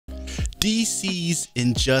DC's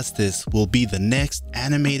Injustice will be the next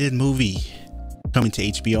animated movie coming to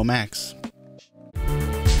HBO Max.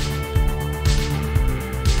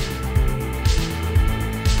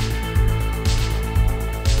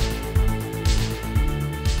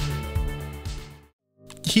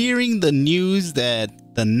 Hearing the news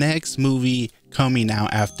that the next movie coming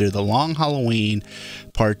out after The Long Halloween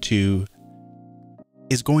Part 2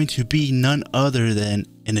 is going to be none other than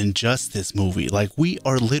an Injustice movie. Like, we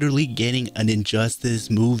are literally getting an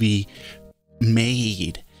Injustice movie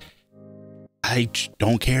made. I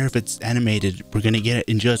don't care if it's animated. We're gonna get an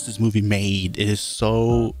Injustice movie made. It is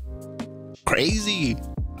so crazy.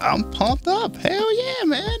 I'm pumped up. Hell yeah,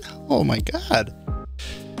 man. Oh my god.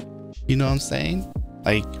 You know what I'm saying?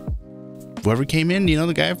 Like, whoever came in, you know,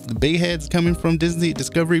 the guy, the big heads coming from Disney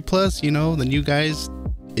Discovery Plus, you know, the new guys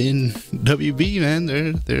in WB, man,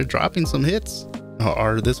 they're dropping some hits,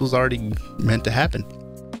 or this was already meant to happen.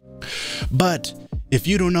 But if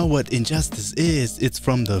you don't know what Injustice is, it's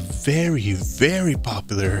from the very, very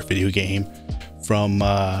popular video game from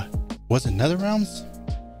was it NetherRealms,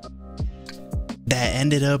 that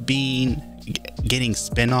ended up getting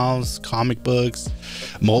spin-offs, comic books,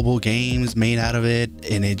 mobile games made out of it,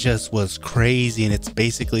 and it just was crazy. And it's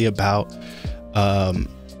basically about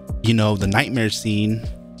you know, the nightmare scene.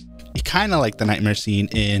 It kind of like the nightmare scene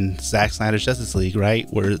in Zack Snyder's Justice League, right,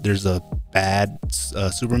 where there's a bad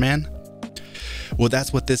Superman. Well,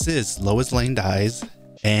 that's what this is. Lois Lane dies,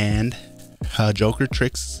 and Joker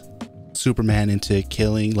tricks Superman into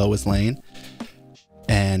killing Lois Lane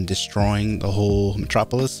and destroying the whole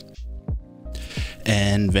metropolis.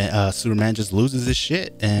 And Superman just loses his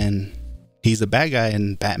shit, and he's a bad guy,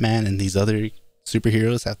 and Batman and these other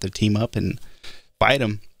superheroes have to team up and fight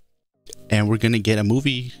him. And we're gonna get a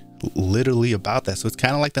movie literally about that. So it's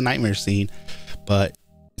kind of like the nightmare scene, but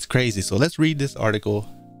it's crazy. So let's read this article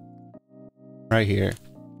right here.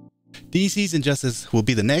 DC's Injustice will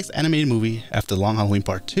be the next animated movie after Long Halloween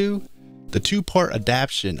Part 2, the two-part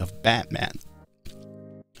adaptation of Batman.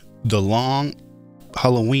 The Long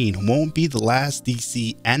Halloween won't be the last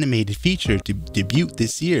DC animated feature to debut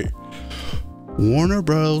this year. Warner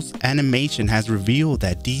Bros. Animation has revealed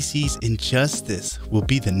that DC's Injustice will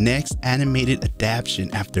be the next animated adaptation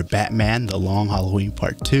after Batman The Long Halloween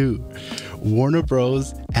Part 2. Warner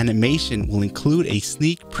Bros. Animation will include a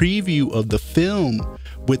sneak preview of the film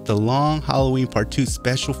with The Long Halloween Part 2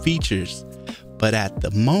 special features, but at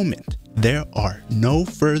the moment, there are no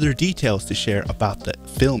further details to share about the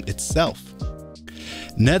film itself.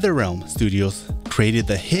 NetherRealm Studios created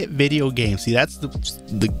the hit video game. See, that's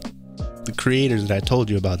the creators that I told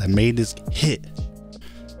you about that made this hit,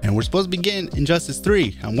 and we're supposed to be getting Injustice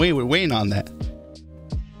 3. We're waiting on that.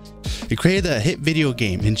 It created the hit video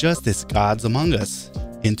game Injustice: Gods Among Us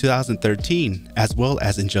in 2013, as well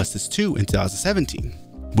as Injustice 2 in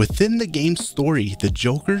 2017. Within the game's story, the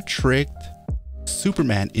Joker tricked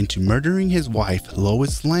Superman into murdering his wife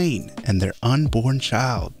Lois Lane and their unborn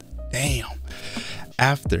child. Damn.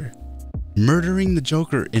 After murdering the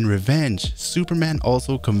Joker in revenge, Superman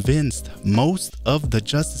also convinced most of the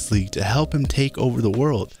Justice League to help him take over the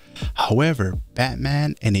world. However,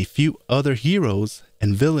 Batman and a few other heroes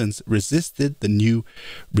and villains resisted the new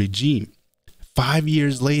regime. 5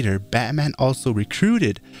 years later, Batman also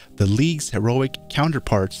recruited the League's heroic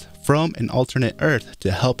counterparts from an alternate Earth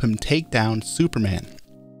to help him take down Superman.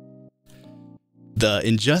 The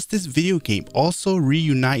Injustice video game also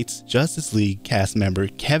reunites Justice League cast member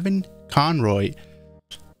Kevin Conroy,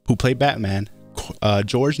 who played Batman,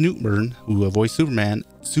 George Newton, who voiced Superman,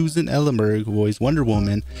 Susan Ellenberg, who voiced Wonder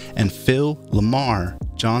Woman, and Phil Lamar,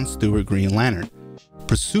 John Stewart, Green Lantern.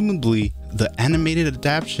 Presumably, the animated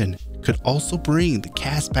adaptation could also bring the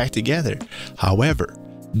cast back together. However,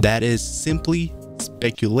 that is simply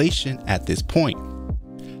speculation at this point.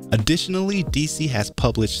 Additionally, DC has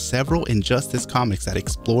published several Injustice comics that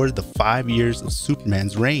explore the 5 years of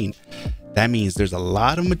Superman's reign. That means there's a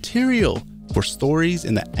lot of material for stories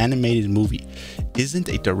in the animated movie. Isn't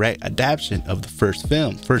a direct adaptation of the first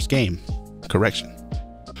game. Correction.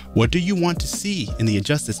 What do you want to see in the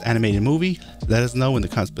Injustice animated movie? Let us know in the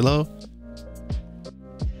comments below.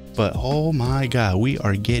 But oh my god, we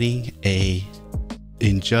are getting a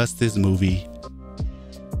Injustice movie,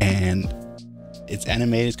 and it's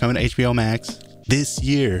animated. It's coming to HBO Max this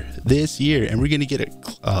year, and we're gonna get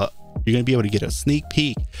you're gonna be able to get a sneak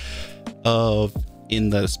peek in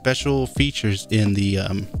the special features in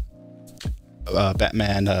the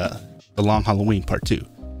Batman The Long Halloween Part 2.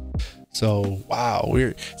 So wow,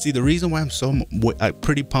 the reason why I'm so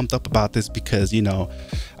pretty pumped up about this, because, you know,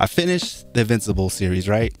 I finished the Invincible series,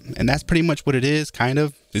 right? And that's pretty much what it is, kind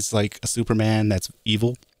of. It's like a Superman that's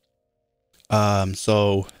evil.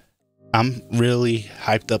 So I'm really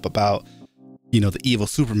hyped up about, the evil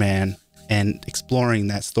Superman and exploring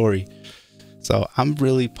that story. So I'm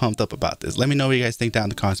really pumped up about this. Let me know what you guys think down in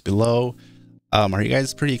the comments below. Are you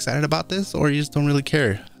guys pretty excited about this, or you just don't really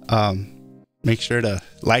care? Make sure to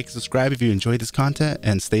like, subscribe if you enjoyed this content,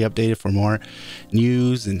 and stay updated for more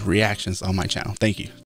news and reactions on my channel. Thank you.